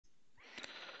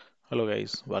Hello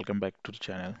guys, welcome back to the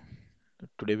channel.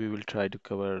 Today we will try to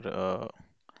cover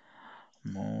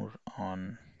more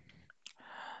on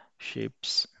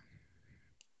shapes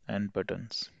and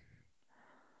buttons.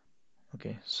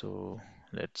 Okay, so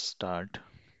let's start.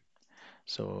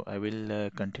 So I will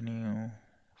continue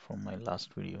from my last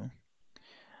video,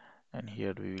 and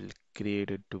here we will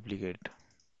create a duplicate,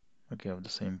 okay, of the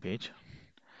same page.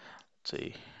 Let's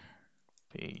say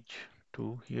page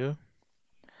 2 here,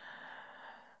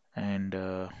 and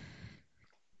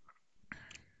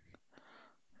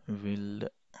we'll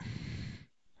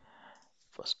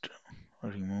first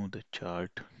remove the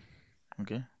chart,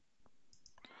 okay,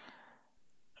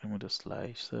 remove the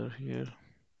slicer here,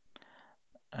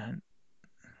 and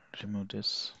remove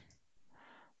this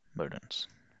buttons.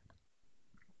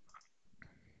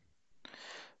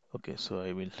 Okay, so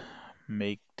I will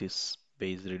make this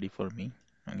page ready for me.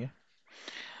 Okay,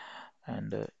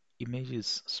 and image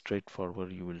is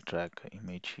straightforward. You will drag a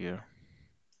image here.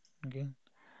 Okay,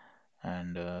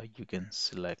 and you can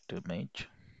select image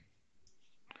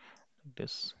like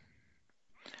this.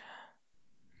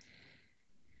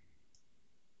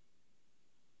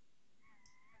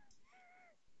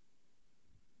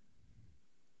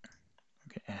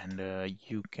 Okay, and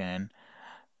you can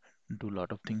do a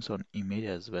lot of things on image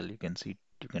as well. You can see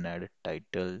you can add a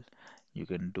title. You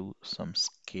can do some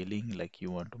scaling, like you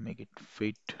want to make it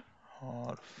fit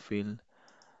or fill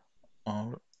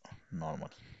or normal.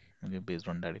 Okay, based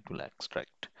on that, it will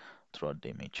extract throughout the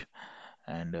image.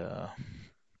 And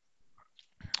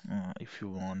if you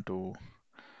want to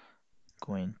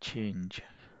go and change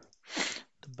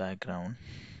the background,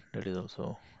 that is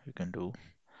also you can do.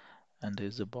 And there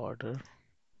is a border,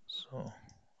 so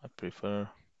I prefer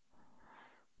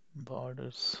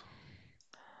borders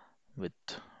with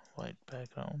white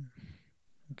background.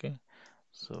 Okay,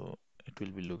 so it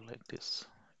will be look like this,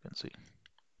 you can see,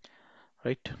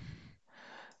 right?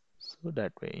 So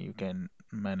that way you can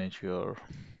manage your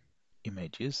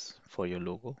images for your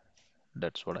logo.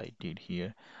 That's what I did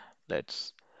here.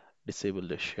 Let's disable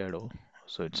the shadow,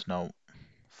 so it's now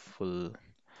full.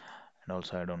 And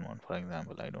also I don't want, for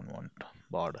example, I don't want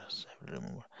borders. I will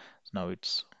remove. So now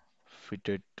it's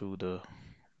fitted to the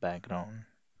background,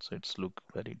 so it's look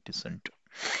very decent.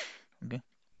 Okay,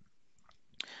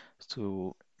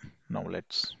 so now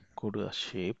let's go to the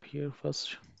shape here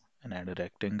first and add a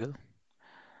rectangle.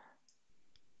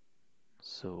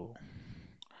 So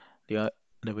the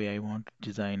way I want to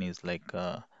design is like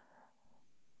I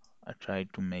tried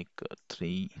to make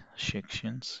three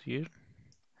sections here.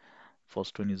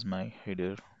 First one is my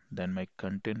header, then my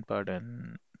content part,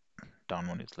 and down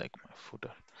one is like my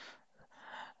footer.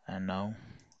 And now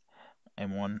I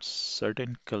want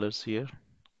certain colors here,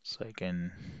 so I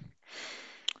can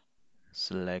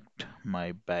select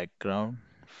my background,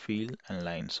 fill and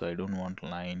line. So I don't want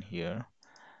line here,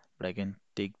 but I can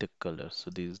take the color. So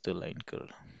this is the line color.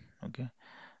 Okay,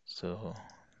 so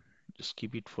just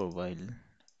keep it for a while,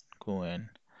 go and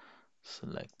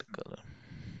select the color.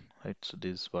 Right, so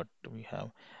this is what we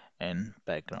have, and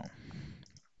background.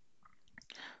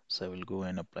 So I will go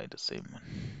and apply the same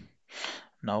one.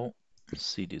 Now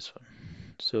see this one.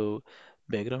 So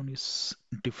background is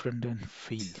different than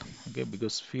fill, okay,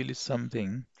 because fill is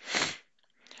something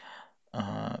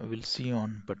we'll see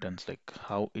on buttons, like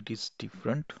how it is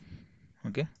different.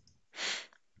 Okay,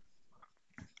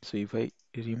 so if I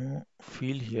remove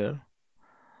fill here,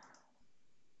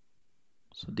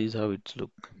 so this is how it's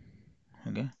look.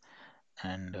 Okay,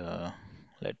 and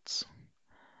let's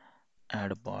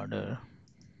add a border.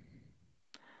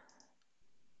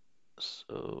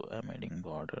 So I'm adding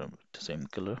border with the same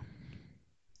color,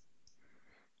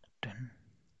 10.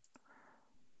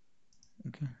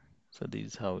 Okay, so this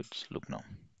is how it's look now.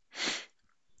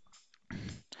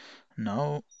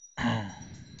 Now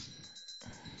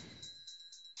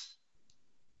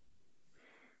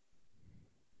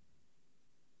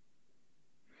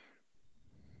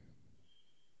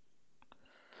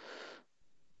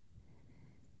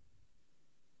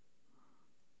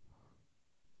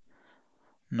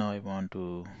now I want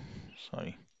to,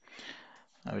 sorry,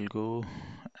 I will go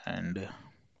and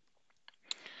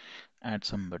add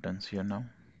some buttons here now.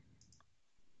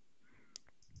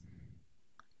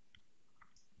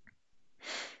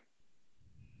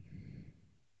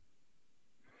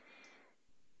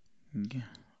 Okay,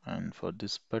 and for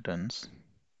these buttons,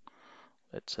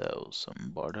 let's have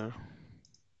some border.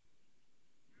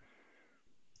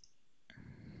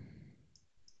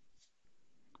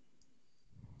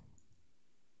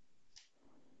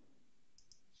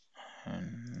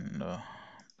 And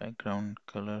background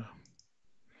color.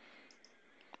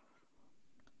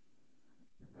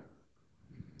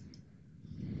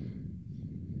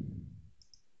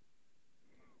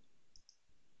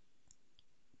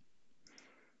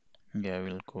 Yeah,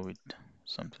 we'll go with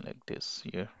something like this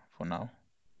here for now.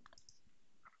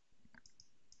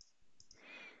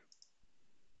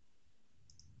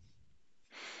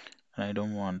 And I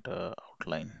don't want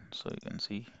outline, so you can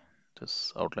see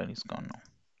this outline is gone now.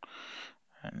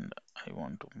 And I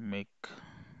want to make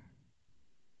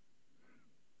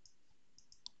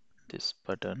this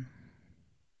button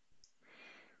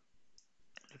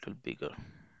a little bigger.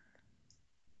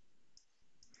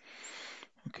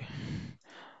 Okay,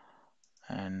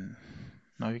 and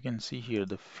now you can see here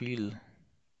the field,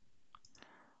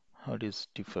 how it is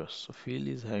differs. So field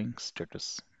is having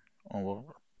status over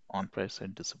on press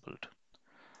and disabled.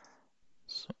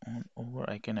 So on over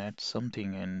I can add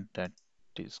something and that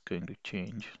is going to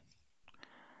change.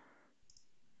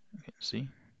 You can see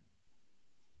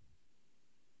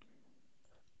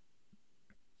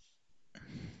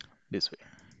this way.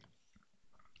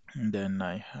 And then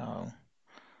I have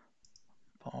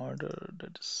border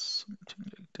that is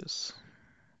something like this.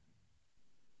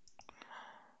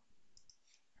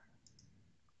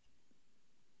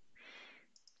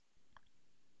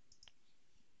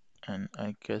 And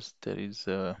I guess there is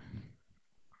a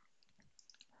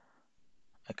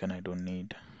icon I don't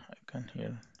need. Icon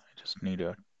here. I just need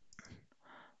a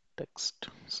text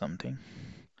something.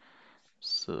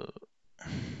 So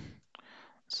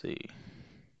see,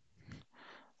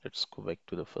 let's go back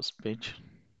to the first page.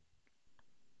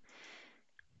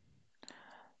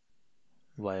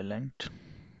 Violent.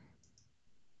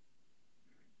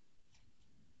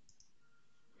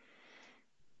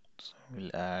 So we'll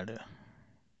add,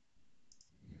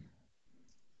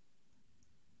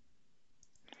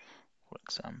 for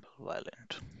example,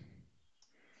 violent.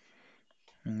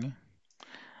 Okay.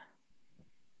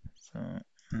 So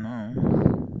now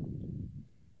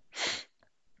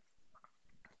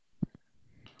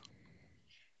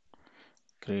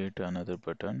create another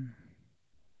button.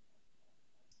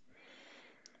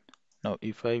 Now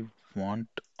if I want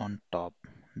on top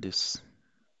this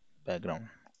background,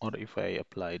 or if I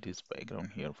apply this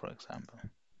background here, for example,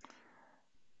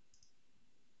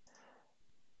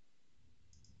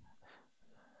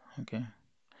 okay,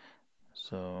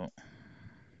 so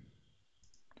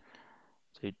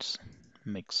it's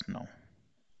mixed now.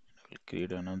 We'll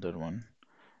create another one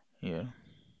here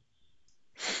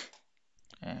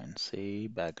and say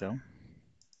background,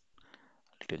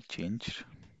 little change,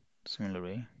 similar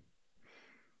way,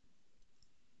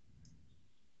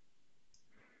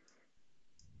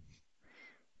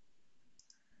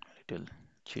 little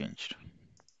changed,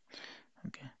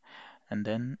 okay, and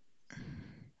then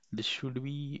this should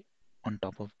be on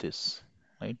top of this,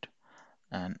 right,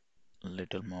 and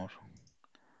little more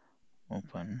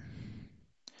open,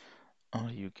 or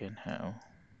you can have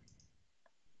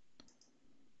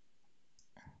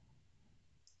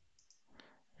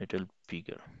little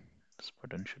bigger. This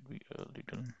button should be a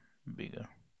little bigger.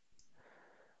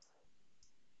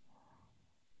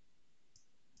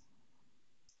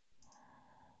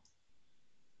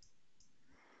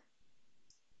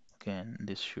 Again,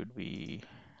 this should be,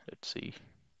 let's see,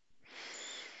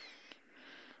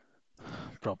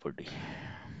 property.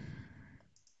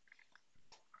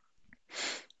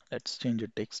 Let's change the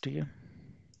text here.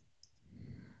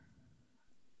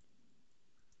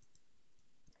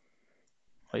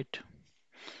 Right?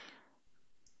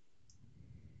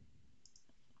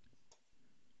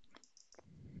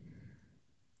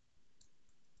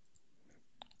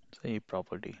 Say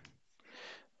property.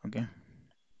 Okay.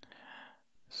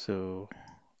 So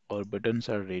our buttons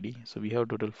are ready. So we have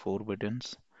total 4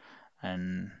 buttons,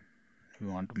 and we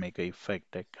want to make a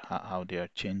effect like how they are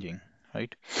changing,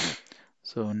 right?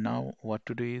 So now what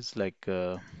to do is like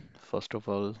first of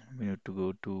all we need to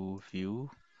go to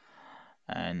view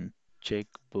and check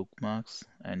bookmarks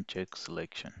and check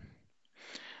selection.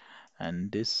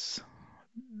 And this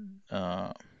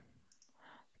uh,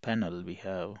 panel we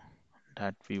have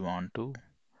that we want to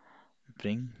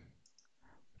bring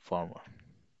forward.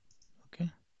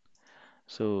 Okay,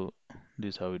 so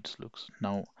this is how it looks.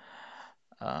 Now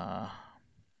uh,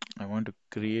 I want to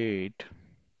create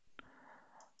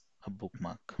a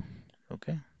bookmark.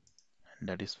 Okay, and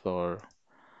that is for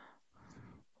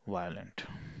violent.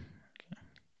 Okay.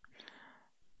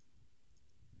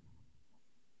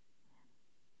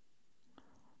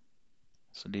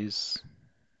 So this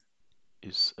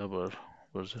is our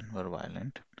version for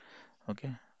violent.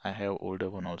 Okay, I have older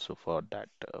one also for that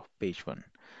page one.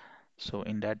 So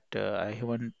in that I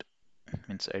haven't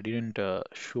means I didn't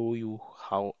show you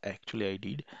how actually I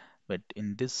did, but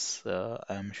in this I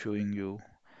am showing you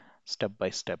step by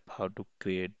step how to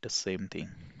create the same thing.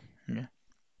 Okay,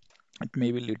 it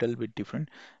may be little bit different,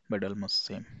 but almost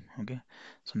same. Okay,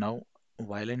 so now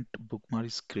violent bookmark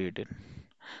is created.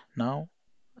 Now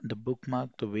the bookmark,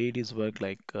 the way it is work,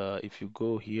 like if you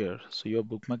go here, so your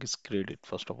bookmark is created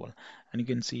first of all, and you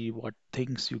can see what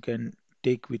things you can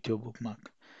take with your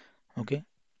bookmark. Okay,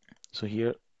 so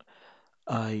here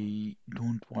I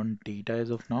don't want data as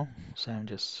of now, so I'm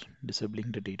just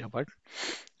disabling the data part.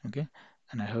 Okay,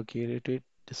 and I have created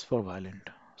this for violent.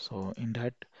 So in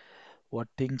that, what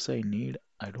things I need,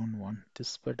 I don't want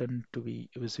this button to be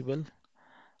visible.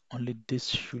 Only this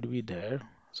should be there.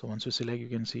 So once you select, you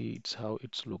can see it's how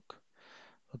it's look.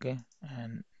 Okay,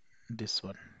 and this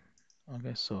one.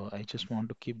 Okay, so I just want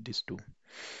to keep these two.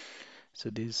 So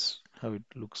this how it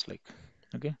looks like.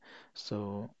 Okay,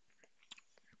 so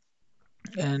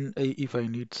and if I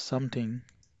need something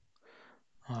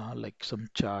like some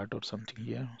chart or something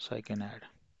here, so I can add.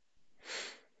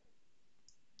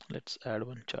 Let's add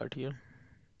one chart here.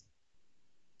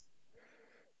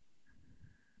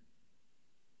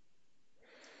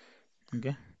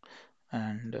 Okay,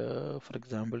 and for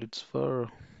example, it's for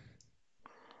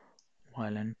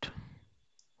violent.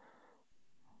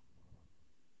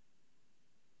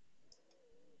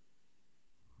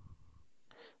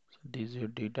 So this is your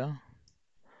data,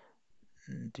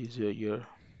 and this is your year,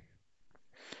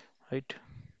 right?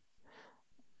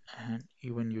 And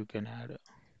even you can add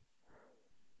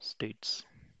states.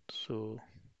 So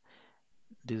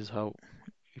this is how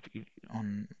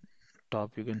on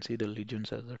top you can see the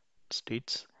legions as the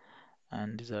states,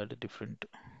 and these are the different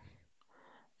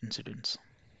incidents.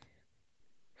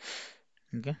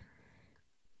 Okay,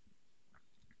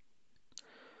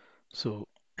 so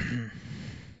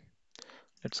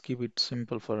let's keep it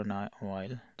simple for a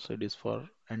while. So it is for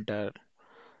entire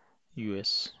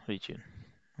US region.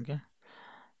 Okay,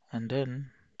 and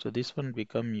then so this one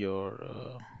become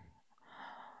your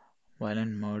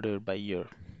violent murder by year.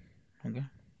 Okay,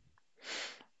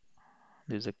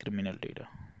 this is a criminal data.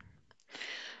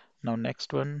 Now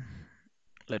next one,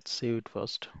 let's save it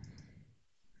first.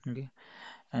 Okay,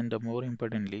 and more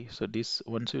importantly, so this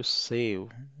once you save,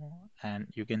 and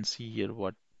you can see here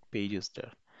what page is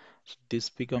there. So this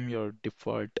become your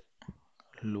default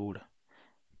load,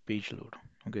 page load.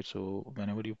 Okay, so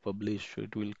whenever you publish,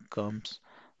 it will comes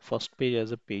first page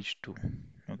as a page two.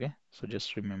 Okay, so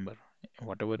just remember,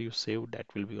 whatever you save, that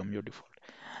will become your default.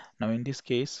 Now in this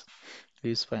case, it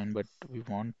is fine, but we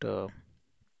want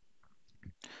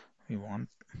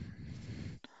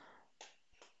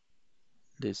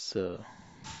this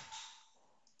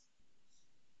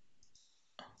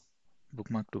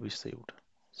bookmark to be saved.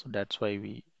 So that's why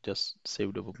we just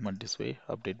save the bookmark this way,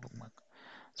 update bookmark.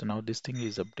 So now this thing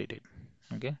is updated.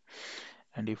 Okay,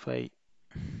 and if I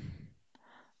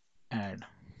add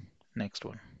next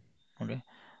one. Okay,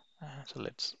 so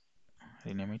let's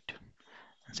rename it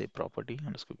and say property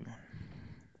underscore b1.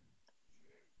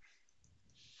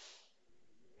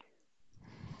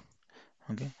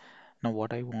 Okay, now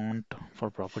what I want for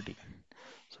property,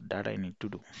 so that I need to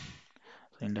do.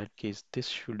 So in that case, this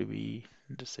should be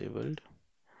disabled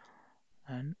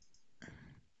and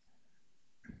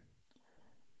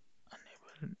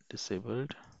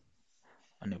disabled,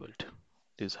 enabled.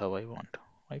 This is how I want,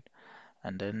 right?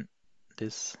 And then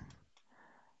this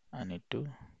I need to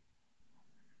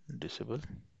disable,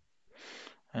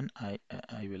 and I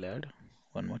will add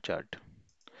one more chart.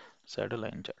 So add a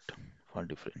line chart for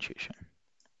differentiation.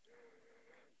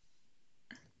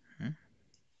 Hmm.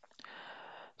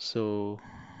 So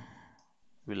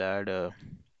we'll add a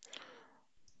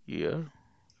year,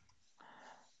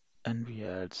 and we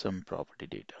add some property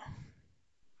data,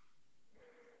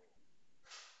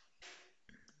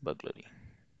 burglary.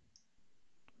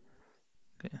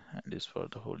 Okay, and this for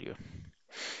the whole year.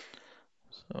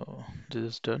 So this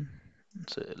is done.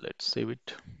 So let's save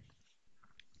it.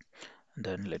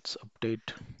 Then let's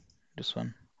update this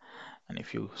one. And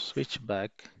if you switch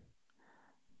back,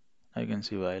 I can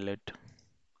see violet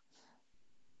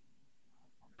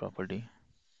property,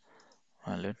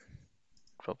 violet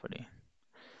property.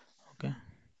 Okay,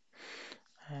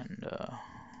 and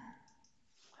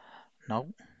now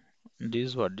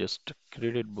these were just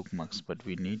created bookmarks, but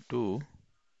we need to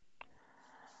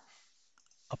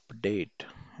update.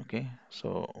 Okay,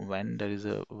 so when there is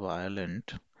a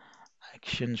violent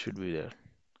action should be there.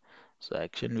 So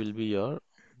action will be your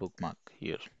bookmark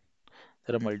here.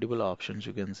 There are multiple options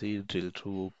you can see: drill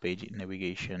through, page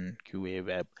navigation, QA,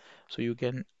 web. So you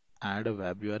can add a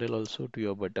web URL also to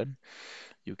your button.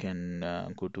 You can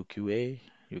go to QA,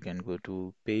 you can go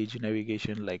to page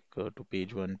navigation like to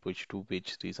page one, page two,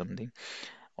 page three, something,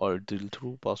 or drill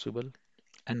through possible,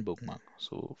 and bookmark.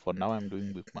 So for now, I'm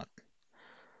doing bookmark.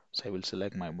 So I will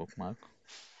select my bookmark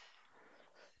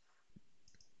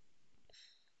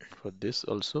for this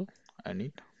also I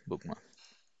need bookmark.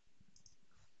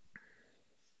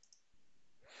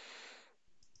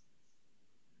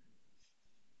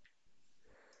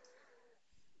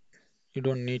 You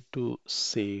don't need to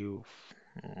save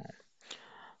uh,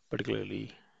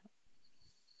 particularly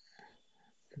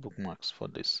bookmarks for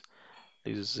this.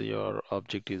 This is your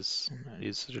object is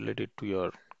related to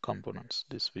your components,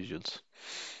 these visuals.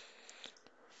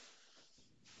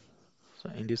 So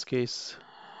in this case,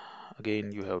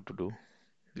 again you have to do,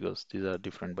 because these are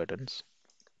different buttons,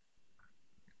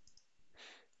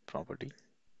 property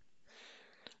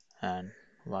and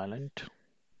violent,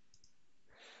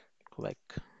 quick,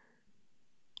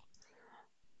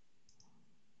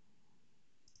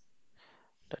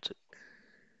 that's it.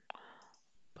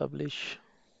 Publish,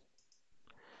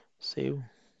 save,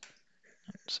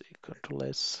 and say Control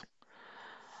S.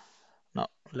 Now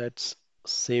let's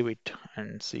save it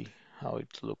and see how it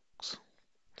looks.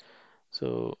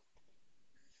 So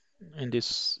in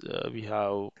this we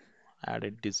have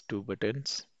added these two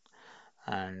buttons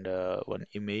and one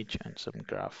image and some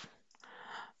graph,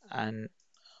 and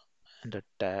the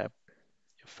tab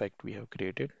effect we have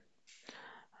created.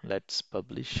 Let's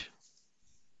publish,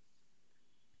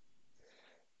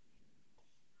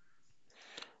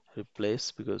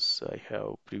 replace, because I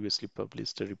have previously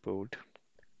published the report,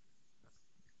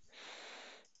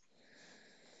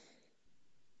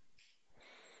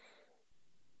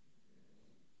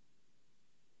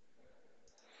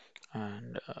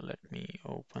 and let me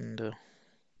open the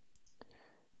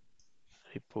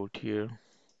report here.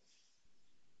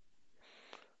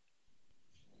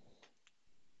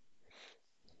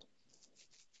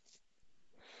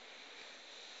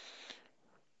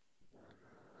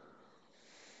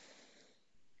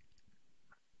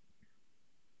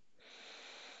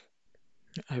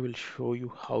 I will show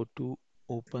you how to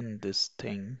open this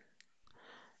thing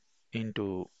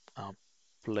into a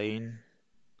plain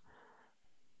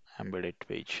embedded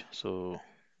page. So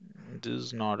this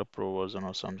is not a pro version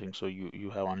or something, so you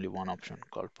have only one option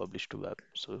called publish to web.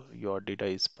 So your data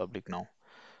is public now.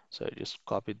 So I just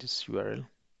copy this URL,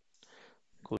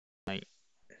 go to my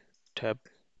tab,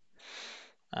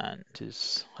 and this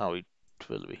is how it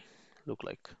will be look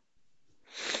like.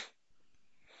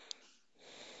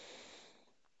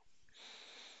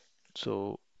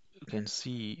 So you can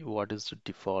see what is the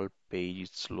default page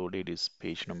it's loaded is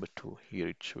page number 2. Here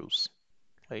it shows,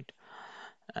 right?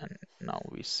 And now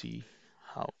we see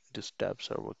how these tabs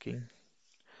are working.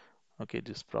 Okay,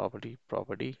 this property,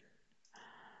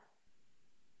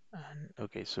 and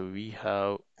okay, so we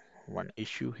have one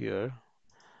issue here.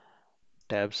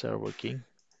 Tabs are working,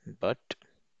 but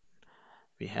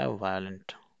we have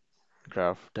violent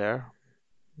graph there,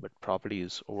 but property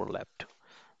is overlapped.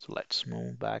 So let's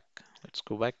move back. Let's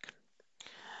go back.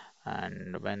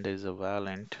 And when there is a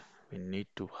violent, we need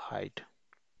to hide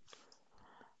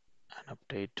and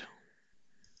update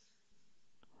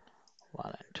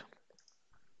violent.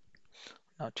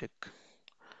 Now check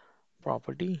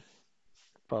property,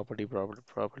 property,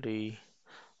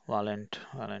 violent.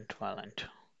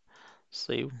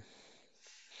 Save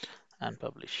and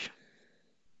publish.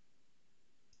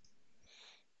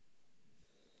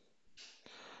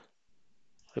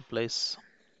 Replace,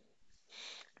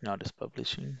 not as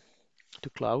publishing, to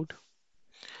cloud.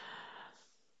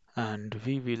 And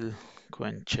we will go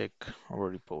and check our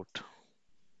report.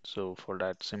 So for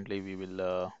that, simply we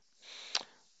will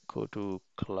go to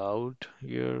cloud.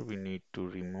 Here we need to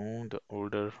remove the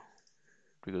order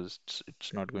because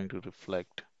it's not going to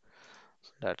reflect.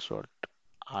 So that's what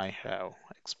I have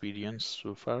experienced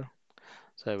so far.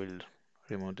 So I will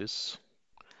remove this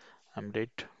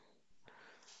update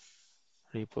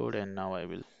report, and now I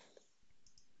will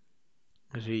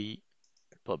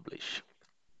republish.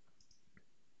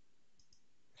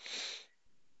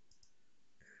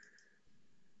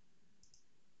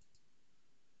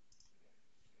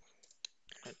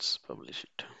 Let's publish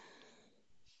it.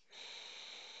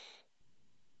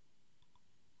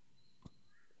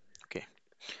 Okay,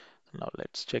 now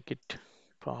let's check it.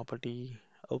 Property.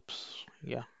 Oops,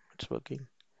 yeah, it's working.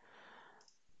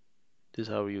 This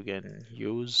is how you can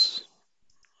use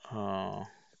uh,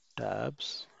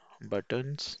 tabs,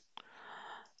 buttons,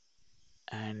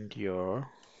 and your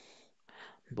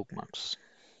bookmarks.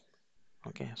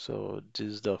 Okay, so this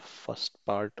is the first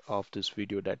part of this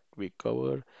video that we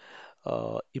cover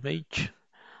image,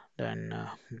 then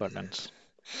buttons.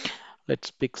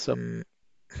 Let's pick some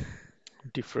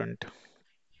different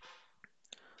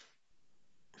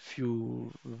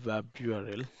few web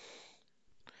URL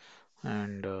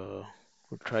and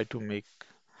we'll try to make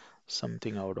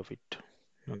something out of it.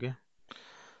 Okay,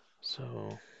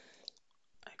 so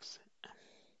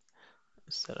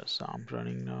Is there a sound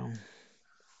running now?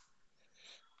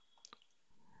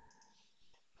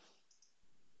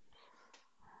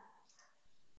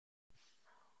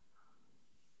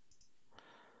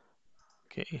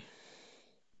 Okay,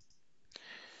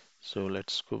 so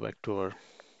let's go back to our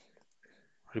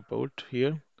report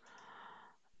here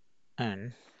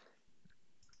and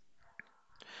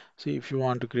see if you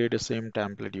want to create the same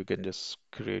template, you can just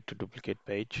create a duplicate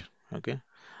page. Okay,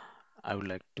 I would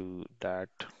like to that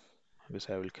because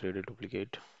I will create a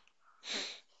duplicate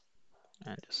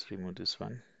and just remove this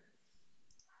one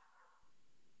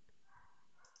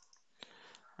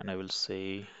and I will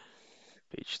say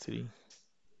page 3.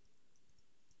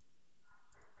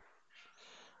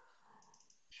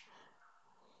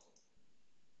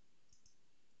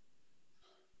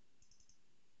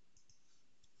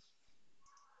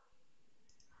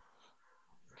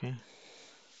 Okay,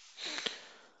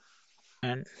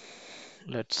 and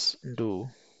let's do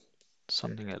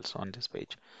something else on this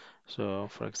page. So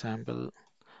for example,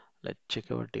 let's check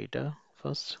our data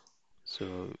first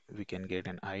so we can get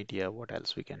an idea what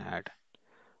else we can add,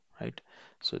 right?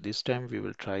 So this time we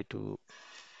will try to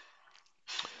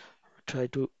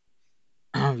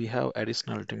we have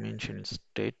additional dimension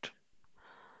state.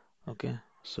 Okay,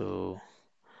 so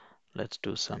let's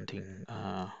do something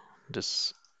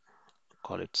just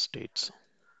call it states.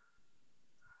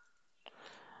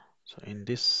 So in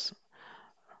this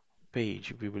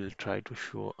page we will try to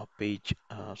show a page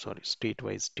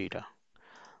state-wise data.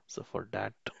 So for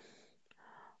that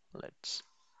let's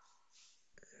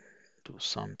do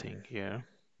something here.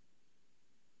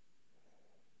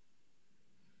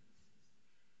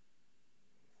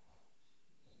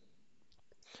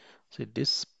 See,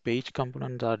 this page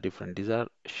components are different. These are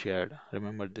shared.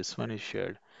 Remember, this one is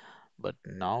shared. But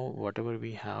now, whatever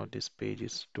we have, this page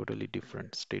is totally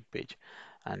different state page,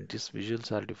 and these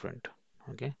visuals are different.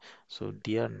 Okay, so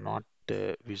they are not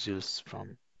the visuals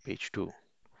from page 2.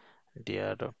 They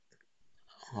are the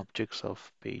objects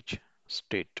of page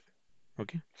state.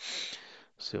 Okay,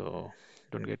 so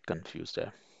don't get confused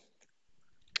there.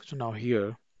 So now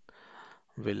here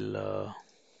we'll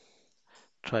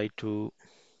try to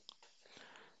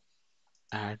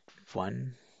add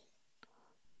one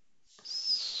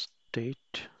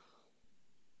state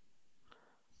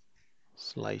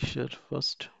slicer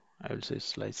first. I will say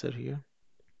slicer here.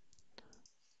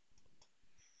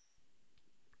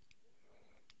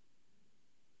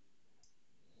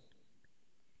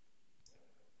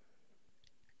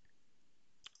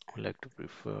 I would like to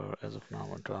prefer as of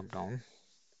now a drop down.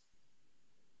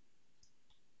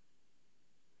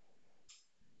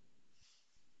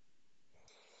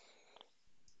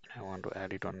 I want to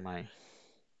add it on my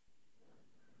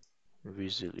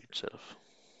visual itself.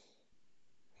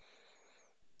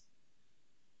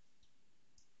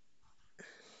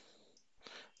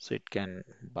 So it can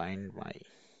bind my,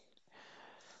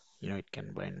 it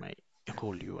can bind my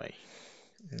whole UI.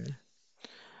 Mm.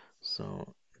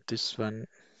 So this one,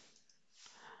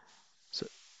 so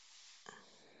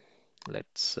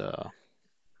let's uh,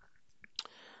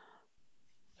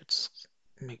 let's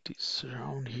make this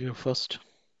round here first,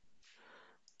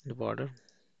 the border.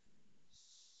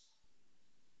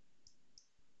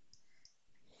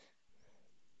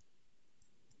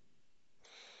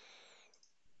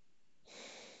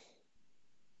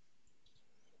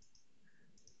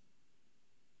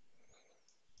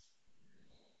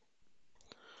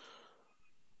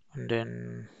 And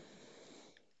then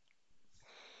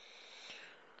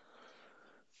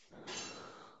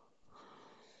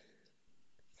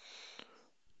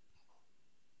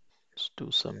let's do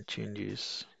some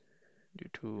changes due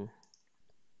to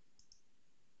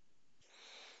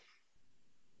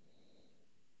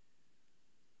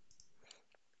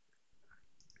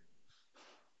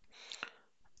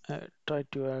try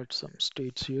to add some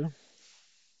states here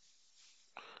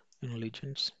in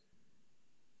legends.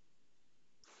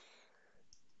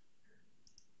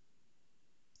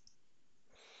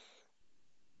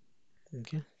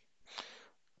 Okay,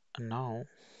 and now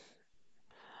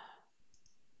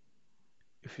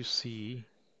if you see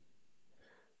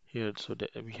here, so that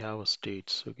we have a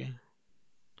states. Okay,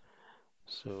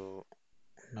 so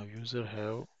now user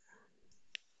have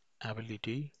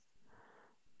ability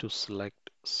to select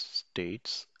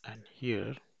states, and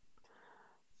here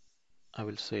I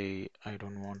will say I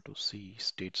don't want to see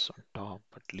states on top,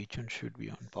 but legend should be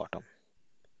on bottom.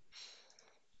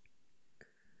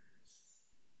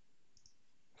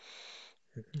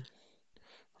 Okay.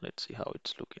 Let's see how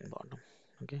it's looking bottom.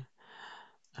 Okay,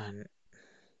 and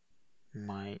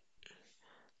my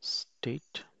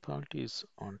state part is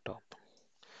on top.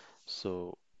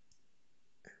 So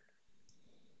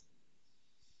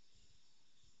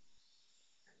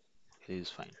This is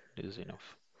fine. This is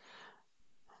enough.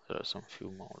 There are some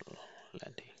few more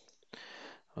lengthy.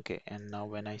 Okay, and now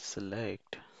when I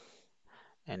select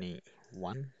any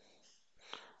one,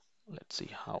 let's see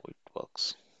how it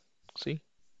works. See,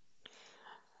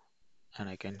 and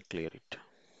I can clear it.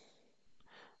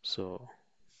 So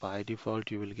by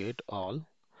default, you will get all,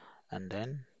 and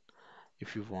then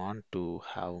if you want to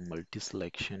have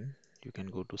multi-selection, you can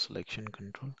go to selection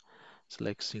control,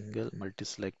 select single,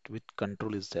 multi-select with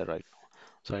control is there right now.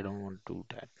 So I don't want to do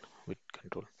that with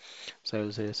control. So I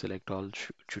will say select all,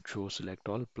 should show select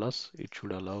all, plus it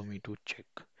should allow me to check.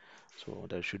 So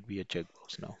there should be a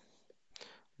checkbox now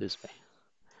this way.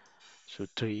 So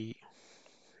three,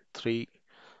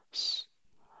 s-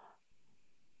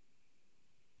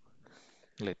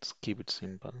 let's keep it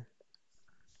simple.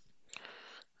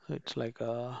 So it's like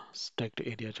a stacked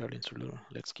area chart instead of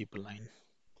let's keep a line.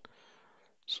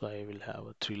 So I will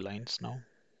have three lines now.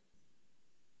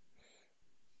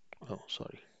 Oh,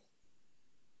 sorry.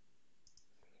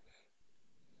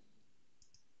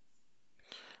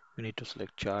 We need to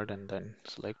select chart and then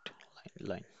select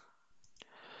line.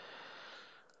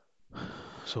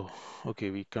 So, okay,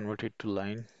 we convert it to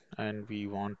line and we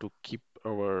want to keep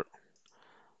our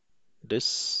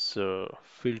this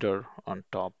filter on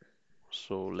top.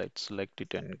 So let's select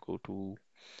it and go to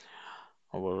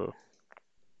our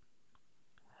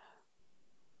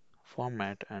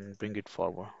format and bring it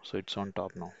forward. So it's on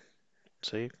top now.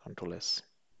 Say Control S.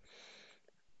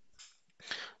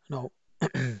 Now,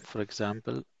 for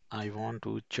example, I want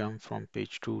to jump from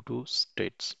page 2 to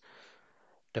states.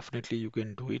 Definitely you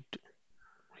can do it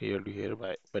here to here,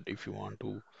 but if you want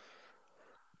to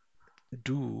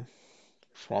do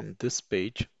from this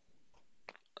page,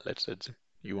 let's say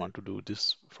you want to do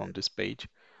this from this page,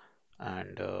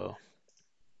 and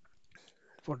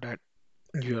for that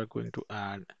you are going to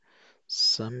add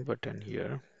some button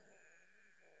here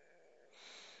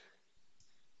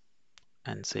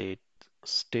and say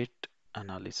state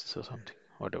analysis or something,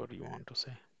 whatever you want to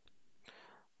say.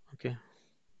 Okay,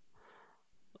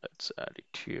 let's add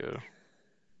it here.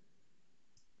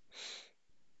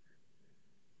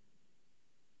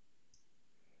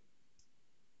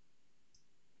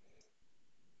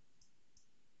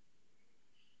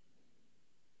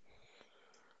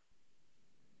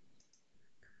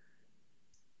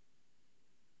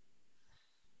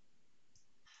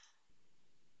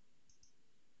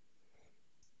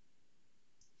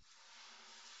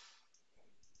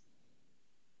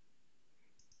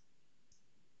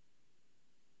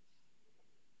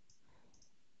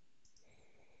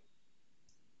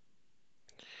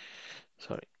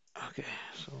 Sorry. Okay,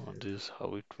 so this is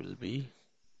how it will be.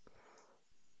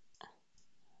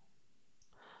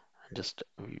 Just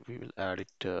we will add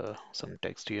it some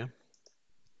text here.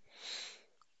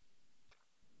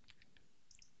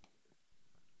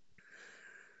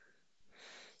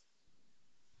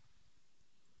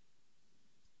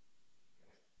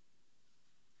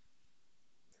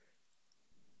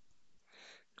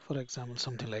 For example,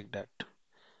 something like that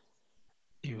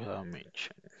you have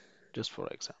mentioned, just for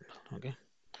example. Okay,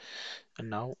 and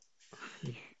now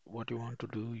what you want to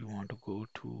do, you want to go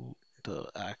to the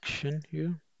action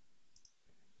here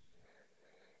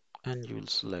and you will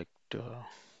select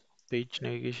page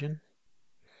navigation,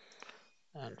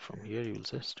 and from here you will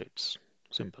say states.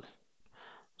 Simple.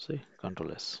 Say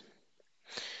Control S.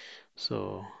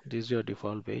 So this is your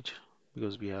default page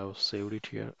because we have saved it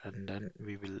here, and then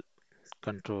we will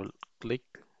control click.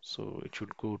 So it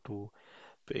should go to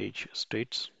page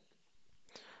states.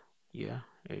 Yeah,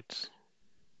 it's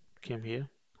came here,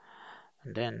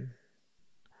 and then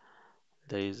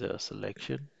there is a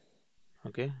selection.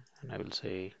 Okay, and I will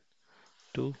say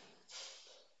 2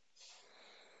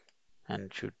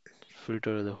 and should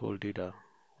filter the whole data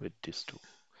with these two,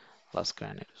 Alaska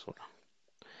and Arizona.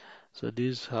 So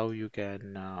this is how you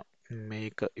can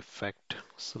make a effect,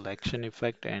 selection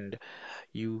effect, and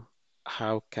you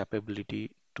have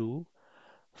capability to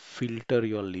filter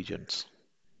your legends.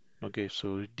 Okay,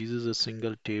 so this is a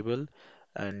single table,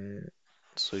 and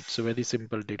so it's a very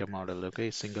simple data model.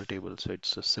 Okay, single table, so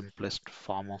it's the simplest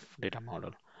form of data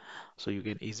model. So you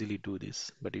can easily do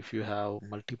this. But if you have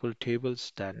multiple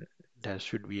tables, then there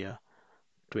should be a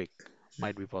tweak.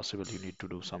 Might be possible you need to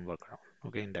do some workaround.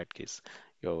 Okay, in that case,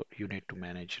 you need to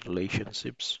manage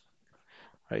relationships,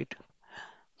 right?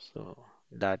 So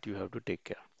that you have to take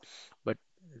care. But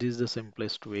this is the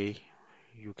simplest way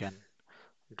you can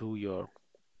do your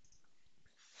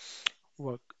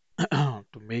work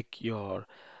to make your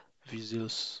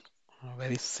visuals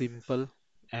very simple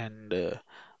and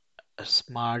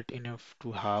smart enough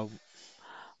to have,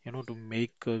 to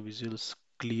make visuals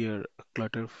clear,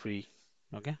 clutter free.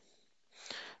 Okay.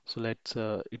 So let's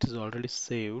it is already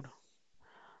saved,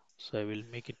 so I will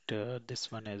make it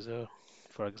this one as a,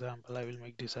 for example, I will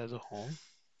make this as a home.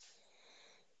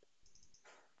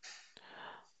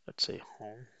 Let's say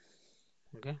home.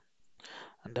 Okay,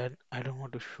 and then I don't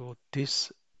want to show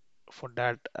this. For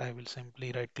that I will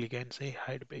simply right click and say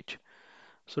hide page.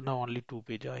 So now only two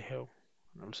page I have.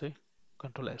 I'll say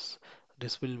Control S.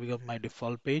 This will become my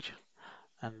default page,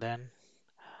 and then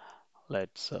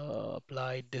let's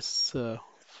apply this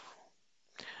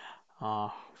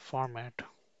format.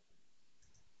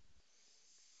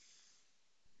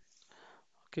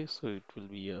 Okay, so it will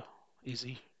be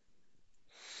easy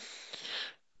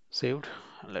saved.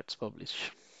 Let's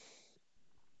publish.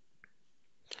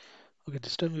 Okay,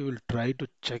 this time we will try to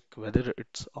check whether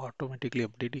it's automatically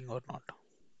updating or not.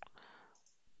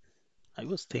 I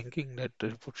was thinking that the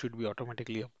report should be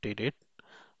automatically updated,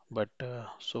 but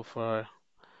so far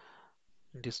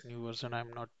in this new version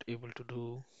I'm not able to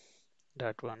do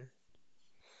that one.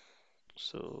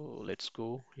 So let's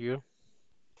go here.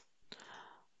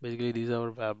 Basically, this is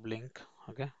our web link,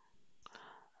 okay,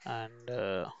 and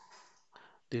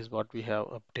this is what we have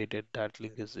updated. That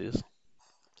link is this.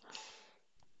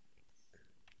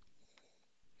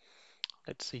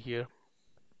 Let's see here.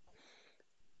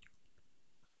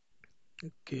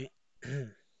 Okay,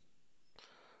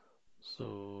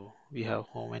 so we have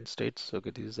home and states.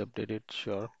 Okay, this is updated.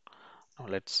 Sure. Now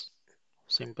let's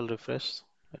simple refresh.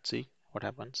 Let's see what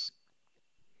happens.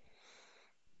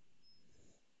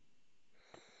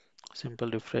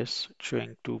 Simple refresh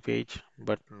showing two page,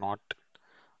 but not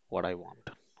what I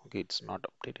want. Okay, it's not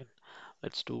updated.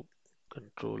 Let's do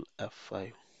Control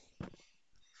F5.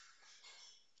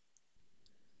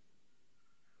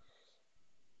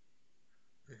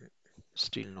 Mhm.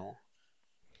 Still no.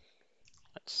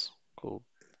 Let's go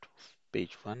to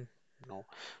page one. No.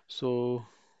 So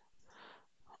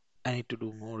I need to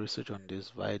do more research on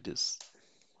this. Why these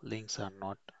links are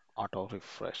not auto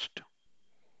refreshed?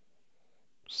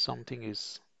 Something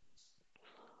is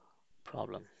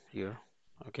problem here.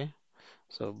 Okay.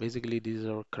 So basically, these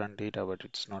are current data, but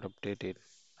it's not updated,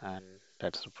 and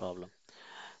that's the problem.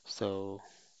 So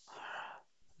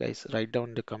guys, write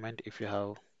down the comment if you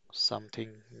have something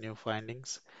new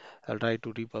findings. I'll try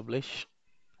to republish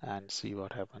and see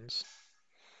what happens.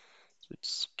 So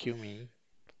it's QME,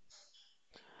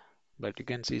 but you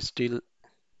can see still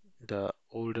the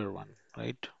older one,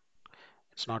 right?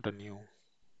 It's not a new.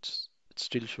 It's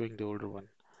still showing the older one.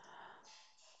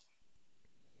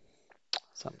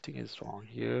 Something is wrong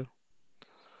here.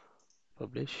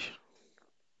 Publish.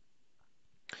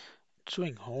 It's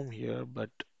showing home here, but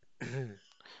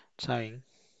it's having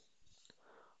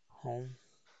home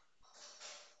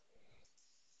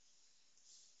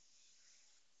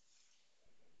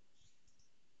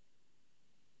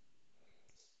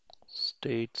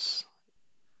states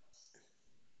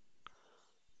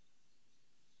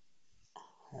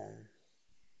home.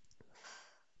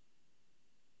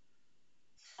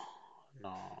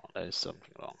 No, there is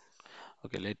something wrong.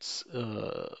 Okay, let's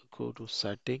go to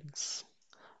settings,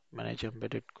 manage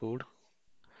embedded code.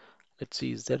 Let's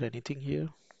see, is there anything here?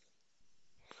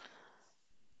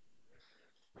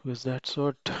 Because that's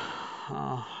what.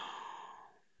 Uh,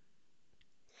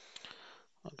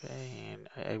 okay, and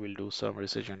I will do some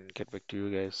research and get back to you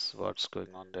guys what's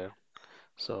going on there.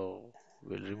 So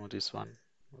we'll remove this one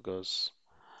because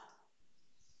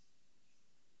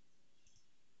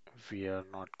we are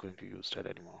not going to use that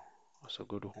anymore. So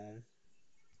go to home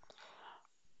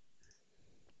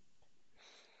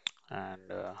and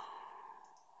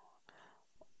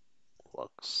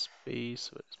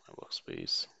workspace. Where is my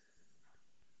workspace?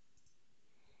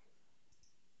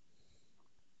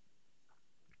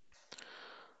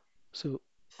 So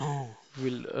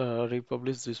we'll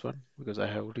republish this one because I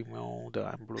have removed the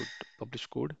upload publish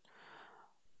code.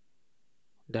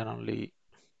 Then only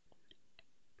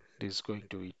this is going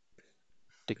to be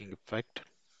taking effect.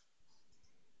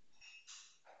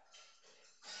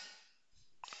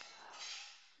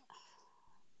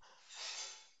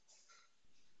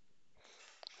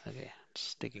 Okay,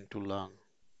 it's taking too long.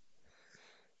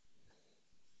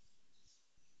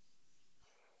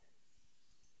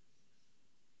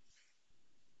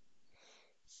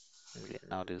 Okay,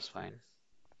 now this is fine.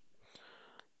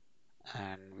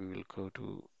 And we will go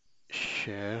to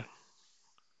share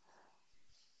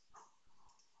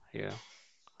here,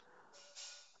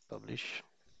 publish,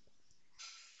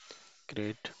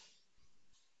 create,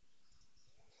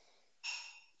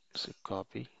 so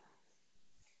copy.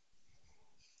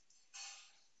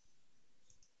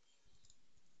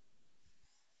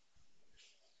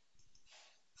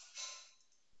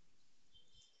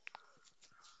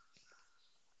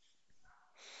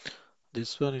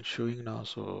 This one is showing now,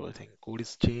 so I think code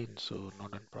is changed, so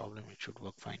not a problem. It should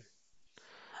work fine.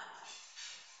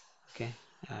 Okay,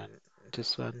 and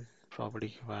this one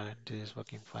property equivalent is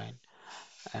working fine.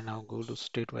 And now go to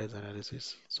state-wise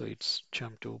analysis. So it's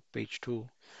jump to page two,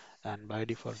 and by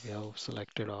default we have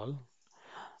selected all.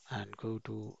 And go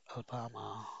to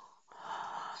Alabama,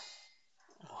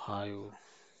 Ohio,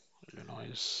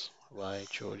 Illinois, Hawaii,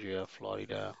 Georgia,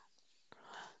 Florida,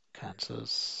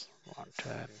 Kansas,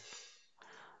 Montana,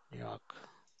 New York.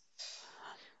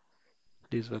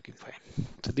 This is working fine.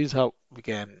 So this is how we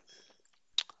can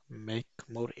make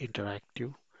more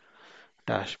interactive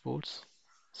dashboards.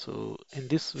 So in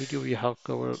this video we have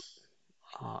covered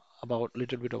about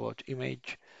little bit about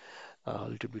image, a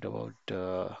little bit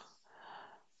about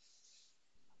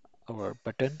our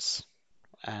buttons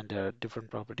and their different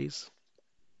properties.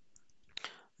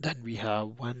 Then we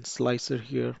have one slicer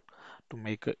here to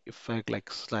make a effect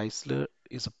like slicer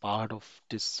is a part of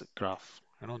this graph,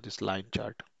 this line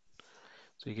chart.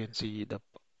 So you can see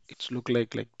it's look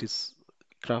like this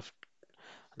graph,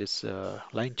 this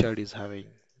line chart is having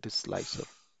this slicer.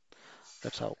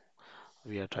 That's how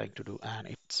we are trying to do, and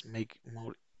it's make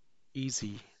more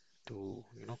easy to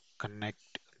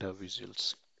connect the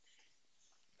visuals.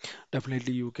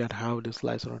 Definitely you can have the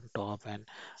slicer on top, and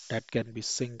that can be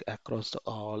synced across the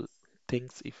all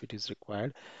things if it is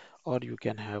required, or you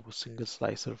can have a single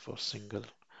slicer for single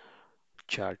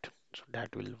chart. So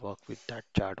that will work with that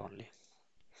chart only.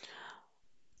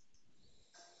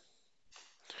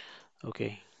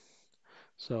 Okay,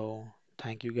 so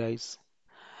thank you guys.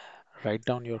 Write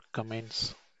down your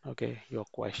comments, okay, your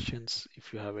questions.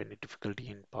 If you have any difficulty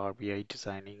in Power BI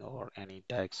designing or any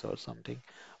tags or something,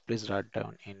 please write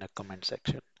down in the comment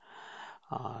section.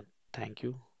 Uh, Thank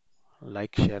you.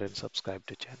 Like, share, and subscribe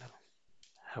to channel.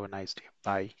 Have a nice day.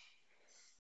 Bye.